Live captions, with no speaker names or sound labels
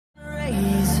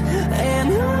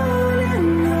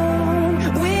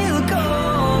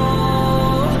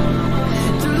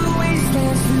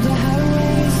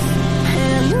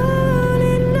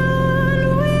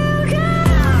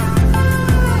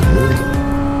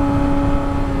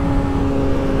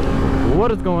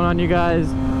What is going on, you guys?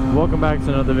 Welcome back to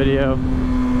another video.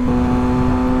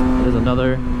 It is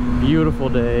another beautiful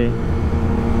day.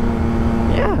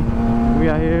 Yeah, we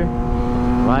out here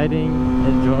riding,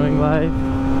 enjoying life.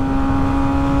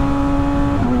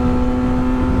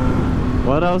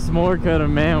 What else more could a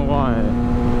man want?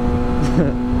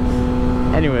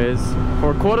 Anyways,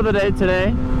 for quote of the day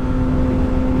today,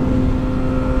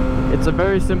 it's a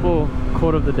very simple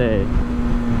quote of the day.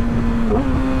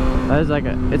 That is like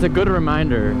it's a good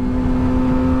reminder.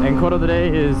 And quote of the day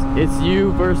is, it's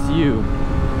you versus you.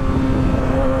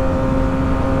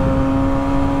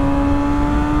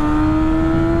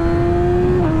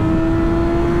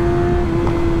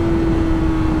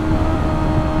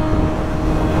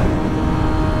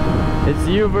 It's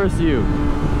you versus you.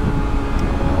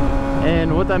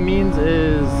 And what that means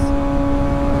is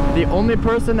the only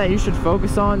person that you should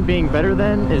focus on being better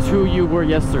than is who you were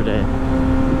yesterday.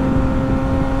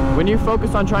 When you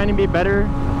focus on trying to be better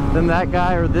than that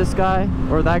guy or this guy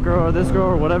or that girl or this girl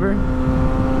or whatever,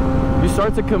 you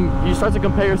start to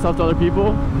compare yourself to other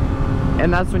people,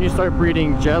 and that's when you start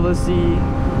breeding jealousy.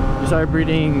 You start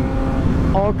breeding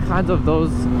all kinds of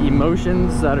those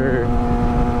emotions that are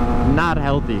not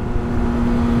healthy.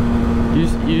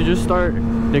 You just start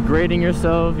degrading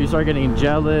yourself. You start getting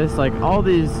jealous. Like, all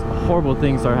these horrible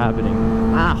things start happening.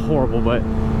 Not horrible, but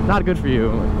not good for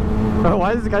you. Bro,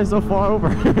 why is this guy so far over?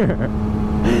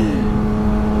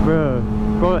 Bro,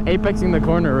 apexing the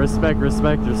corner. Respect,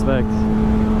 respect, respect.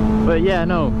 But yeah,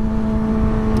 no.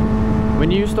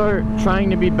 When you start trying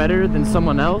to be better than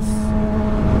someone else,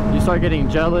 you start getting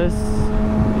jealous.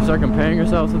 You start comparing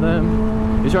yourself to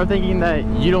them. You start thinking that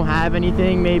you don't have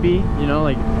anything, maybe. You know,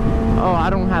 like, oh, I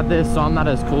don't have this, so I'm not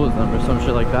as cool as them, or some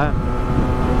shit like that.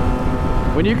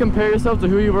 When you compare yourself to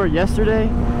who you were yesterday,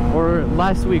 or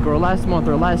last week, or last month,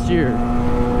 or last year,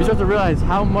 you start to realize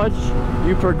how much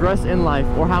you progress in life,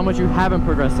 or how much you haven't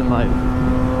progressed in life.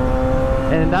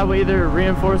 And that will either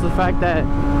reinforce the fact that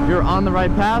you're on the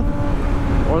right path,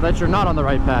 or that you're not on the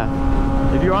right path.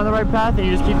 If you're on the right path and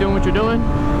you just keep doing what you're doing,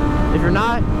 if you're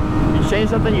not, you change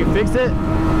something, you fix it,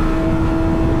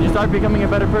 you start becoming a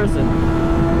better person.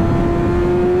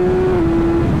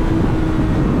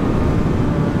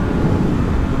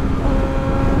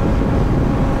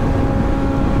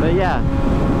 But yeah,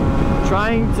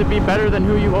 trying to be better than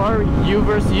who you are, you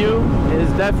versus you, is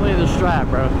definitely the strat,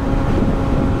 bro.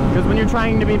 Because when you're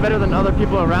trying to be better than other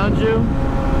people around you,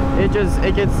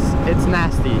 it's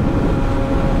nasty.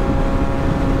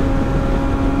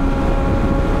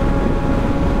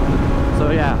 So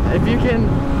yeah, if you can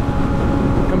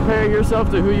compare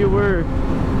yourself to who you were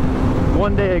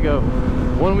one day ago,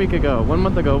 1 week ago, 1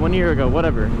 month ago, 1 year ago,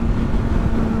 whatever,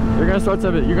 you're gonna start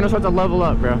to level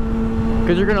up, bro.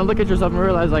 Because you're gonna look at yourself and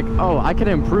realize, like, oh, I could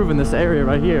improve in this area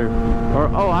right here, or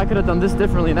oh, I could have done this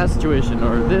differently in that situation,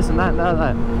 or this and that and that and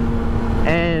that.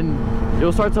 And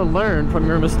you'll start to learn from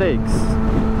your mistakes,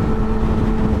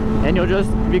 and you'll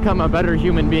just become a better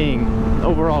human being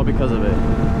overall because of it.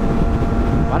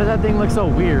 Why does that thing look so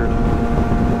weird?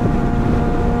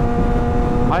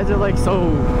 Why is it like so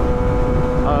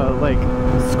like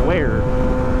square?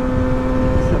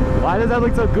 Why does that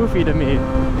look so goofy to me?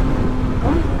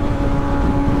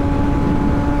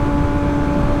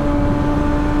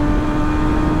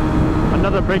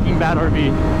 Another Breaking Bad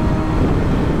RV.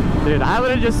 Dude, I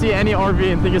would just see any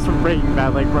RV and think it's from Breaking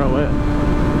Bad. Like, bro, what?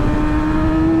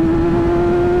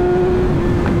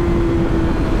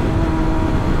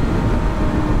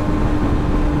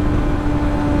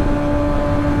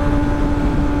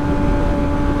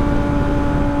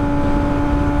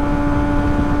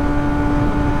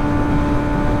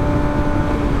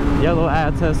 Yellow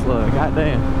ad Tesla,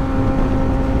 goddamn.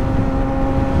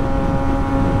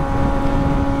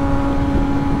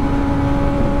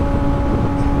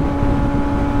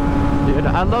 Dude,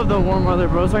 I love the warm weather,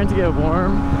 bro. It's starting to get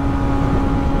warm.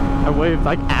 I waved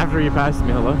like after you passed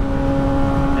me, hello.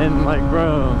 And like,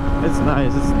 bro, it's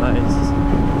nice, it's nice.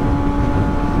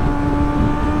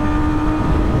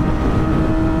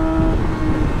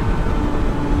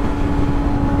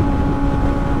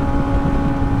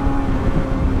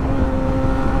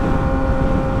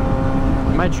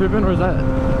 Am I tripping, or is that?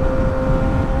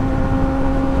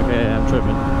 Okay, I'm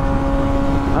tripping.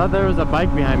 I thought there was a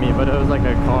bike behind me, but it was like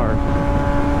a car.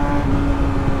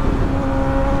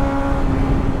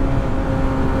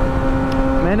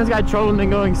 Man, this guy trolling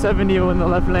and going 70 in the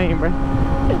left lane, bro.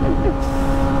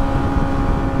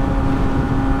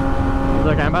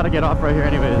 Look, I'm about to get off right here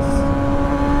anyways.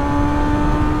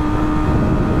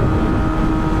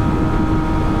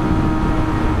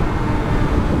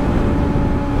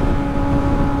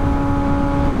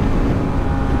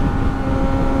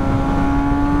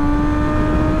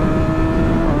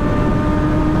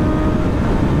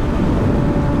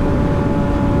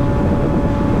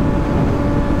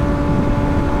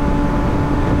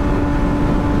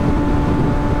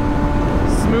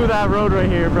 smooth that road right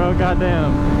here, bro.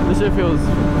 Goddamn. This shit feels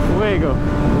fuego.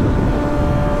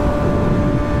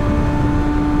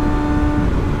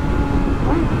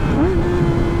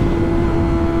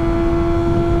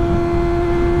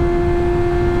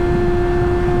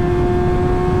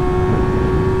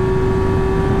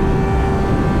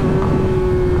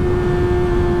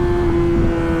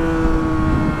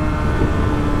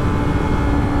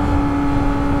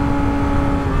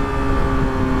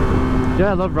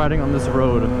 Yeah, I love riding on this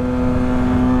road.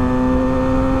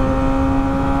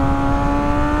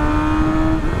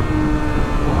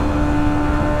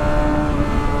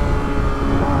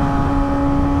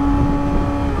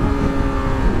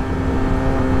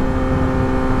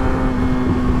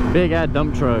 Big ass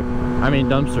dump truck. I mean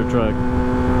dumpster truck.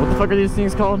 What the fuck are these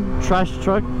things called? Trash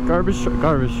truck? Garbage truck?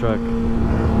 Garbage truck.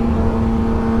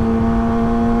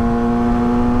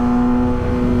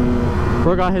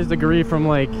 Bro got his degree from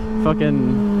like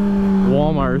fucking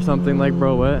Walmart or something. Like,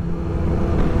 bro, what?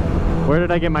 Where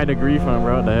did I get my degree from,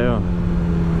 bro? What the hell?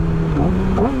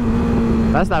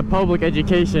 That's that public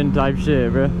education type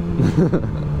shit, bro.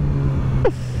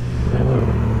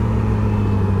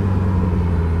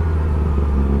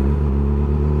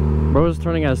 Bro is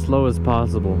turning as slow as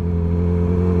possible.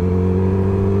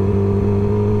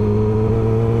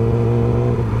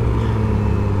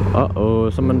 Uh-oh,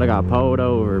 someone that got pulled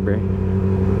over, bro.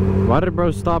 Why did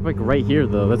bro stop like right here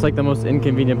though? That's like the most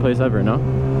inconvenient place ever, no?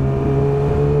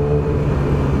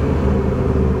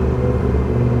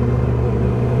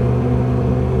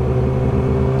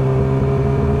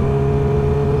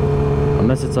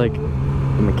 Unless it's like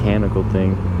a mechanical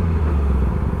thing.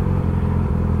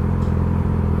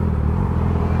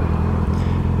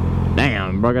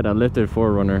 Damn, bro, I got a lifted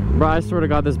 4Runner. Bro, I swear to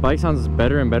God, this bike sounds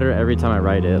better and better every time I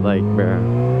ride it. Like,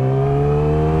 bro.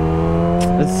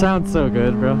 It sounds so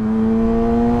good, bro.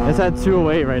 It's at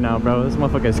 208 right now, bro. This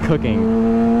motherfucker is cooking.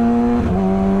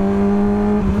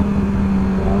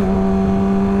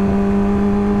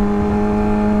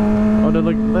 Oh, dude,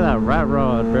 look at that rat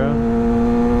rod, bro.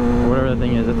 Or whatever that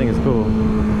thing is. That thing is cool.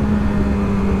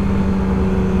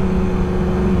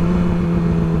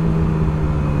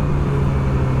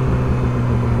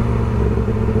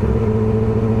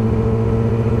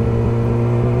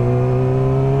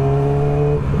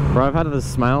 Bro, I've had this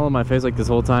smile on my face like this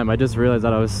whole time. I just realized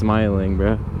that I was smiling,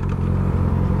 bro.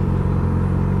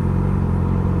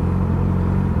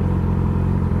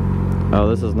 Oh,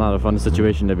 this is not a fun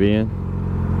situation to be in.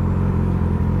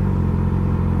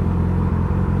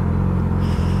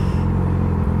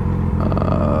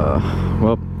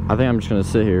 Well, I think I'm just gonna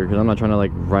sit here because I'm not trying to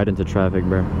like ride into traffic,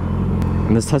 bro.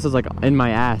 And this Tesla's like in my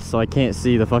ass, so I can't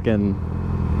see the fucking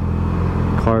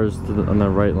cars on the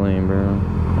right lane, bro.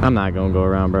 I'm not gonna go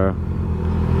around, bro.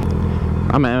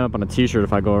 I'm gonna end up on a t-shirt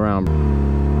if I go around.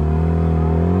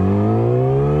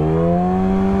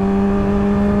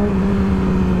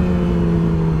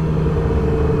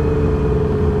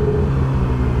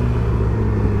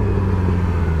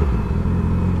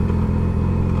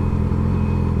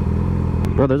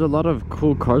 Bro, there's a lot of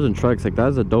cool cars and trucks. Like,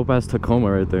 that's a dope ass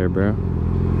Tacoma right there, bro.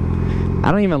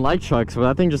 I don't even like trucks, but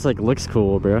that thing just like looks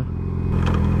cool, bro.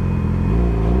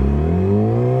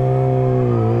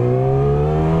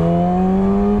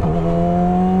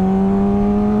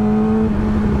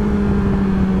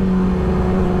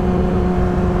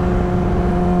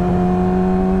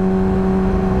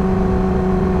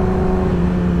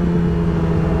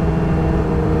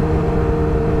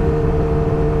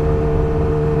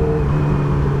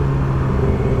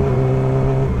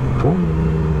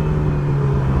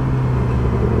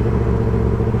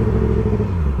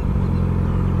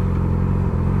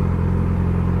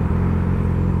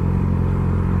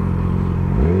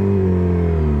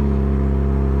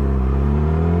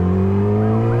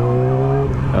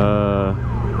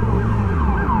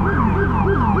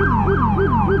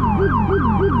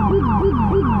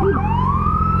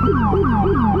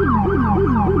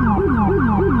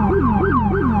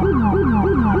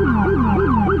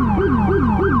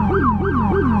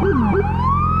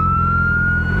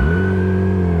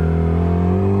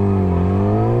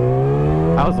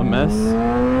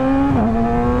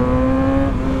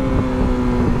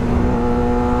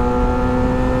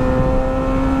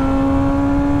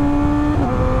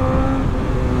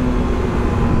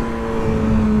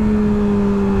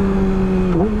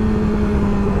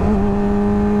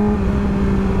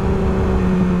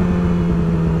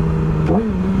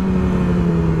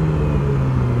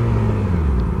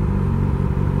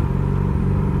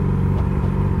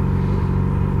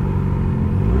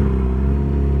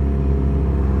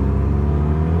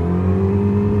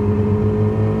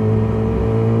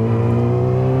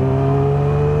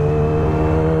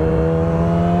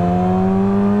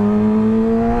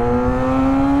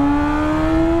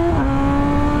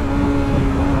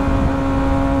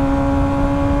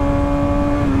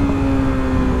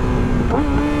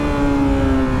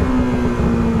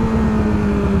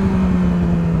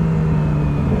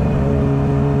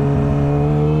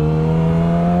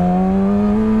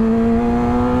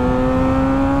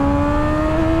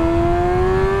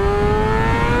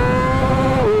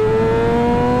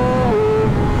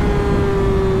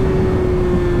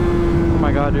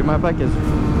 dude, my bike is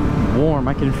warm.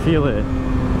 I can feel it.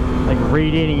 Like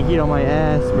radiating heat on my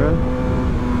ass, bro.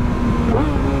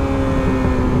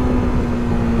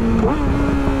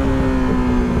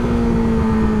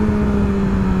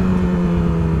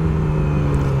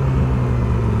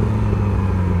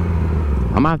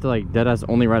 I'm gonna have to like deadass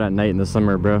only ride at night in the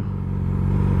summer, bro.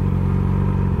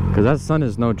 Cause that sun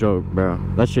is no joke, bro.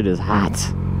 That shit is hot.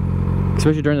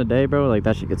 Especially during the day, bro. Like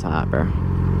that shit gets hot, bro.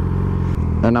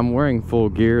 And I'm wearing full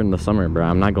gear in the summer, bro.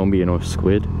 I'm not gonna be no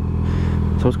squid.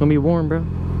 So it's gonna be warm, bro.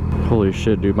 Holy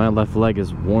shit, dude. My left leg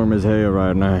is warm as hell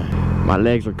right now. My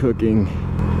legs are cooking.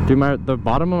 Dude, the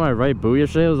bottom of my right boot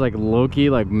yesterday was like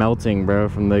low-key like melting, bro,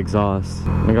 from the exhaust. Oh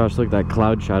my gosh, look, that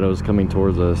cloud shadow is coming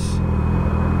towards us.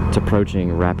 It's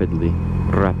approaching rapidly.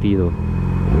 Rapido.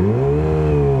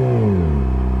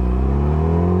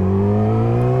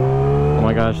 Oh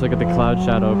my gosh, look at the cloud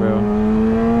shadow, bro.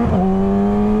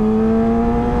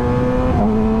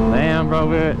 Damn,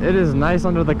 bro, it is nice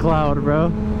under the cloud,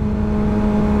 bro.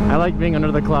 I like being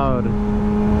under the cloud.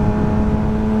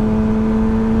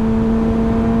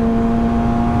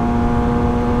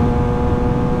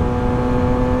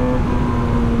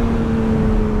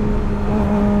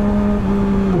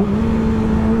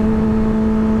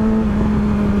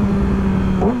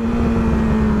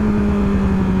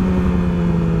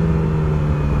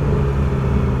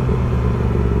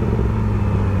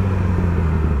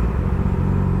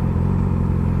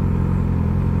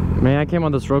 Man, I came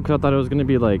on this road because I thought it was gonna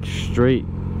be like straight,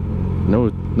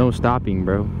 no stopping,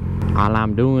 bro. All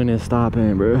I'm doing is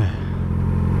stopping, bro.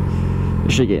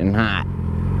 This shit getting hot.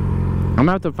 I'm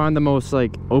gonna have to find the most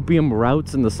like opium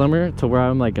routes in the summer to where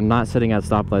I'm like not sitting at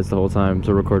stoplights the whole time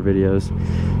to record videos,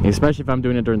 especially if I'm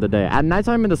doing it during the day. At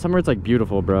nighttime in the summer, it's like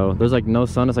beautiful, bro. There's like no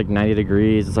sun. It's like 90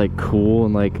 degrees. It's like cool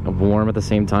and like warm at the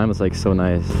same time. It's like so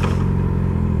nice.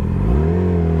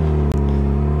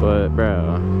 But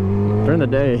bro, during the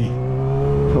day,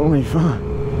 holy fuck,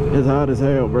 it's hot as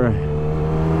hell, bro.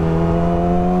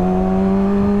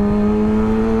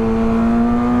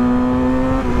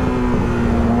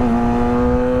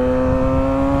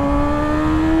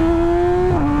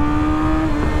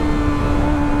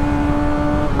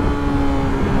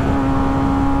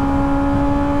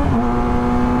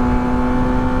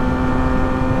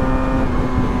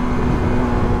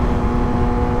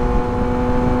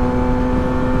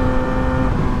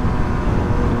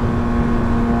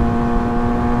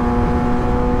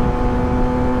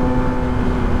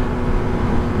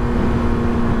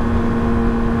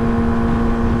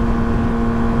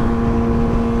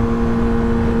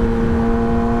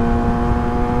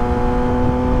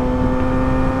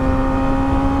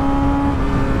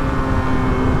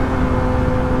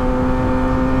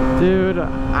 Dude,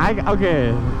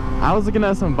 okay, I was looking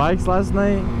at some bikes last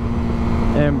night,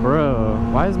 and bro,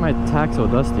 why is my tach so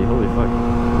dusty? Holy fuck.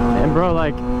 And bro,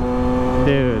 like,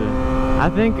 dude, I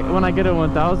think when I get a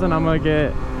 1000, I'm gonna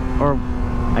get, or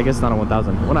I guess not a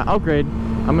 1000, when I upgrade,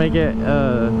 I'm gonna get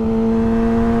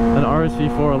an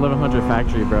RSV4 1100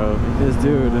 factory, bro. Because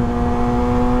dude,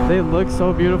 they look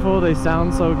so beautiful, they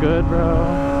sound so good, bro.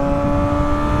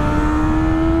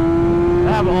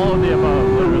 I have all of the above,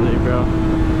 literally, bro.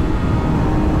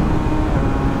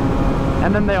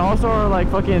 And then they also are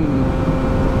like fucking,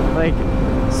 like,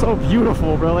 so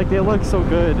beautiful, bro. Like, they look so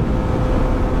good.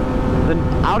 Then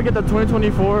I would get the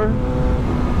 2024,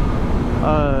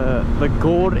 the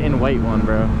gold and white one,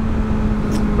 bro.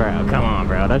 Bro, come on,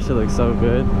 bro. That shit looks so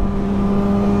good.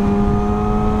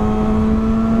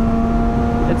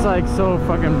 It's like so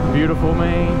fucking beautiful,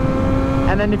 man.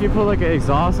 And then if you put like an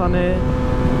exhaust on it,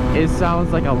 it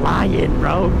sounds like a lion,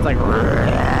 bro. It's like,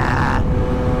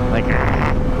 like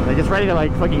it's ready to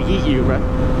like fucking eat you, bro.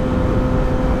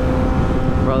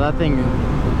 Bro, that thing,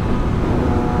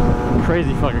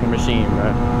 crazy fucking machine,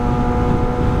 bro.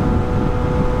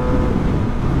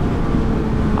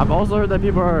 I've also heard that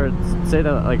people say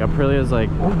that like Aprilia is like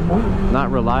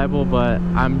not reliable, but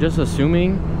I'm just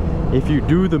assuming if you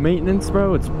do the maintenance,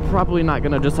 bro, it's probably not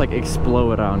gonna just like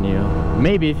explode on you.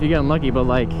 Maybe if you get unlucky, but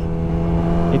like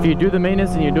if you do the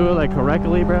maintenance and you do it like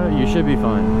correctly, bro, you should be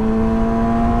fine.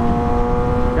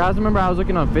 Guys, remember I was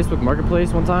looking on Facebook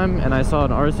Marketplace one time and I saw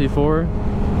an RC4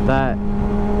 that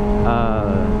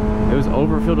it was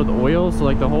overfilled with oil, so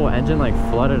like the whole engine like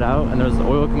flooded out and there was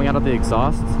oil coming out of the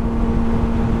exhaust,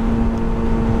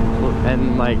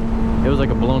 and like it was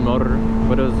like a blown motor,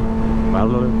 but it was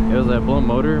a blown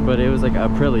motor, but it was like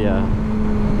Aprilia.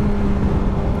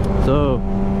 So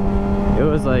it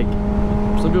was like,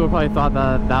 some people probably thought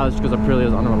that that was because Aprilia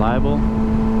is unreliable,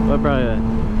 but bro,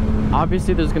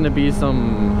 obviously there's gonna be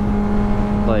some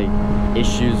like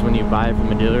issues when you buy it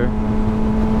from a dealer,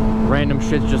 random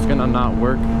shit's just gonna not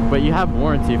work. But you have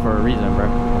warranty for a reason, bro.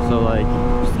 So like,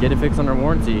 just get it fixed under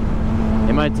warranty.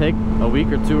 It might take a week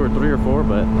or 2 or 3 or 4,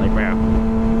 but like, bro,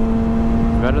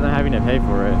 it's better than having to pay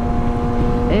for it.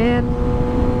 And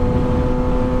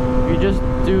you just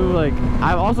do like,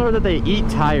 I've also heard that they eat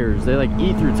tires. They like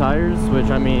eat through tires, which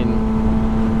I mean,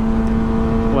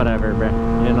 whatever, bro,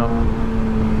 you know.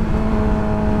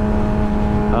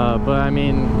 But I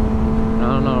mean, I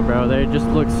don't know, bro. They just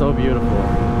look so beautiful,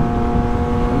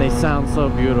 and they sound so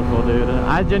beautiful, dude.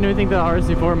 I genuinely think the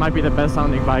RC4 might be the best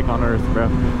sounding bike on earth, bro.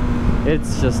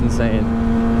 It's just insane.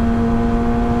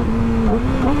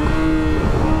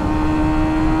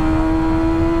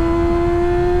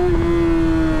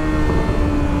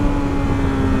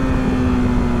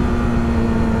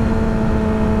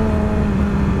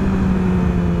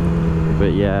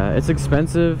 But yeah, it's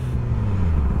expensive.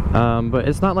 But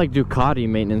it's not like Ducati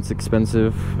maintenance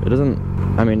expensive. It doesn't,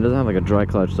 I mean, it doesn't have like a dry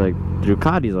clutch. Like,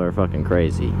 Ducatis are fucking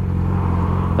crazy.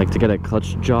 Like, to get a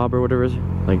clutch job or whatever,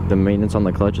 like the maintenance on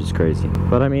the clutch is crazy.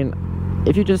 But I mean,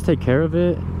 if you just take care of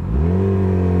it,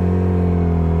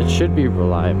 it should be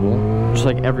reliable, just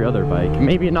like every other bike.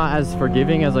 Maybe not as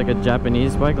forgiving as like a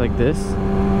Japanese bike like this,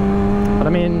 but I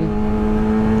mean,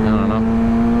 I don't know.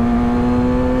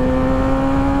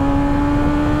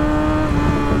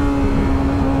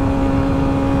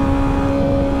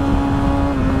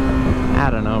 I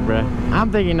don't know, bruh.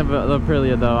 I'm thinking of the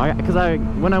Aprilia though, because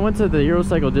when I went to the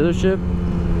Eurocycle dealership,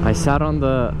 I sat on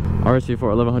the RC4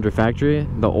 1100 factory,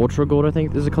 the Ultra Gold, I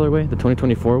think is the colorway, the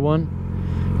 2024 one.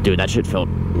 Dude, that shit felt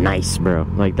nice, bro.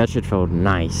 Like, that shit felt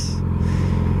nice.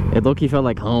 It low-key felt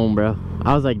like home, bro.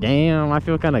 I was like, damn, I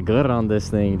feel kind of good on this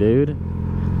thing, dude.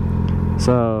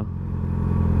 So,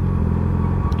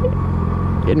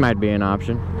 it might be an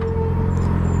option.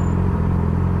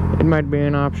 It might be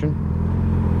an option.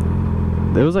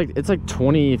 It was like, it's like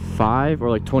 25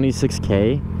 or like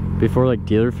 26K before like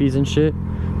dealer fees and shit,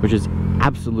 which is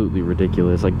absolutely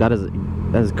ridiculous. Like, that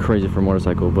is crazy for a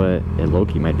motorcycle, but it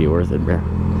low-key might be worth it, bro.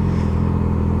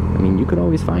 I mean, you could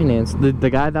always finance. The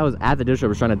guy that was at the dealership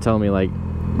was trying to tell me, like,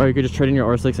 bro, you could just trade in your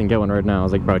R6 and get one right now. I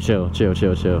was like, bro, chill, chill,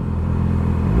 chill, chill.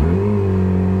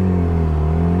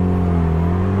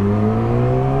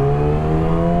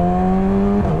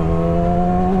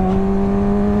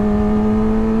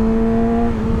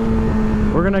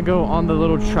 We're gonna go on the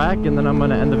little track, and then I'm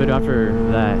gonna end the video after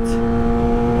that.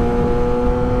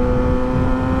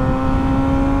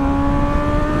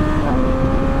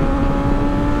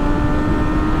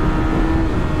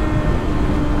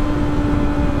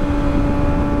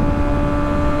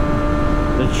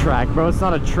 Track, bro. It's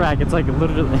not a track. It's like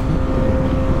literally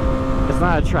it's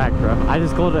not a track, bro. I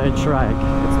just called it a track.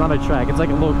 It's not a track. It's like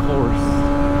a little course.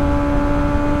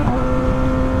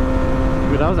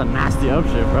 Dude, that was a nasty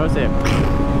upshift, bro. Say it.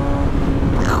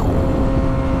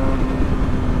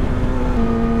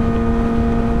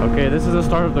 Okay, this is the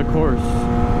start of the course.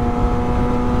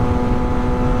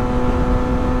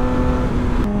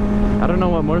 I don't know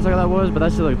what motorcycle that was, but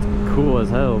that shit looked cool as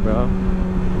hell, bro.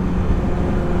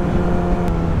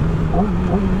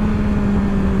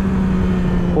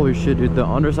 Holy shit, dude, the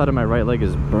underside of my right leg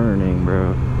is burning,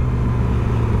 bro.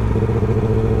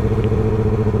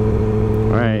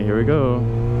 Alright, here we go.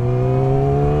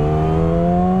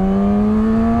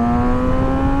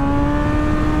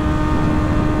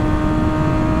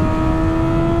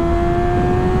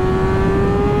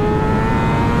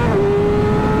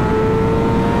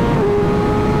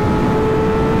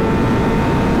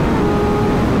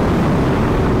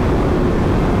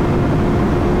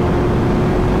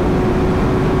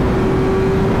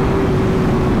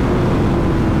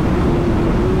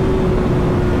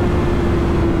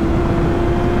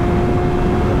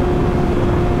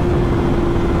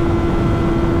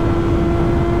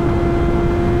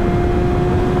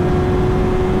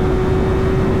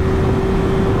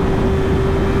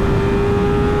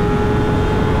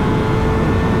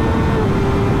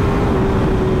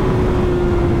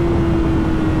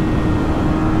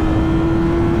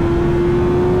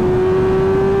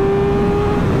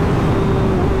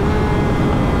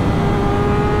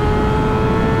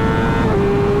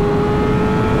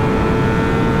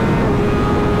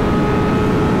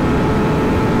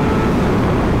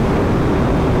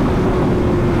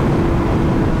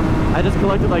 I just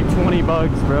collected like 20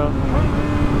 bugs, bro.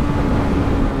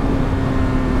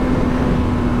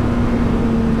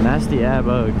 Nasty ass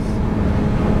bugs.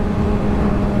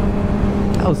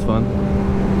 That was fun.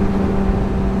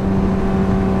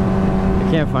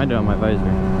 I can't find it on my visor.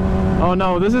 Oh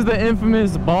no, this is the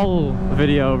infamous ball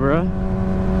video, bro.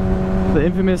 The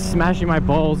infamous smashing my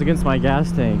balls against my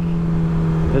gas tank.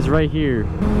 It's right here.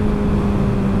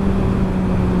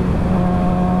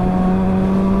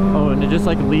 and it just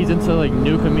like leads into like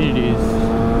new communities.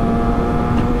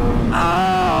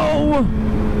 Ow!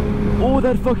 Oh,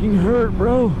 that fucking hurt,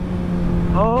 bro.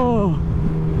 Oh.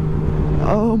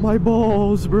 Oh, my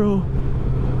balls, bro.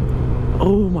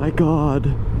 Oh my god.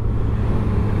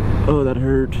 Oh, that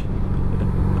hurt.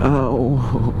 Ow.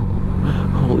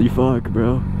 Holy fuck,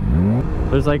 bro.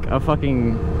 There's like a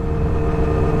fucking...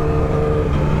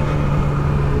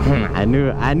 I knew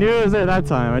it was there that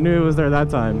time. I knew it was there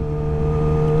that time.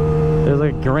 There's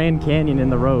like Grand Canyon in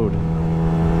the road.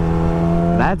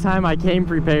 That time I came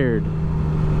prepared.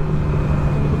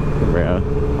 Bro.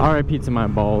 R.I.P. to my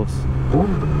balls.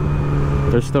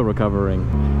 They're still recovering.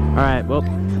 Alright, well,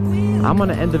 I'm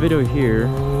gonna end the video here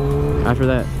after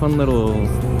that fun little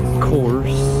course.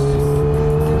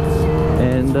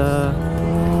 And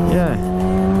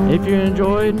yeah, if you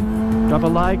enjoyed, drop a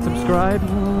like, subscribe,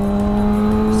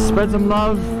 spread some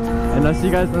love, and I'll see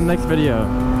you guys in the next video.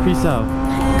 Peace out.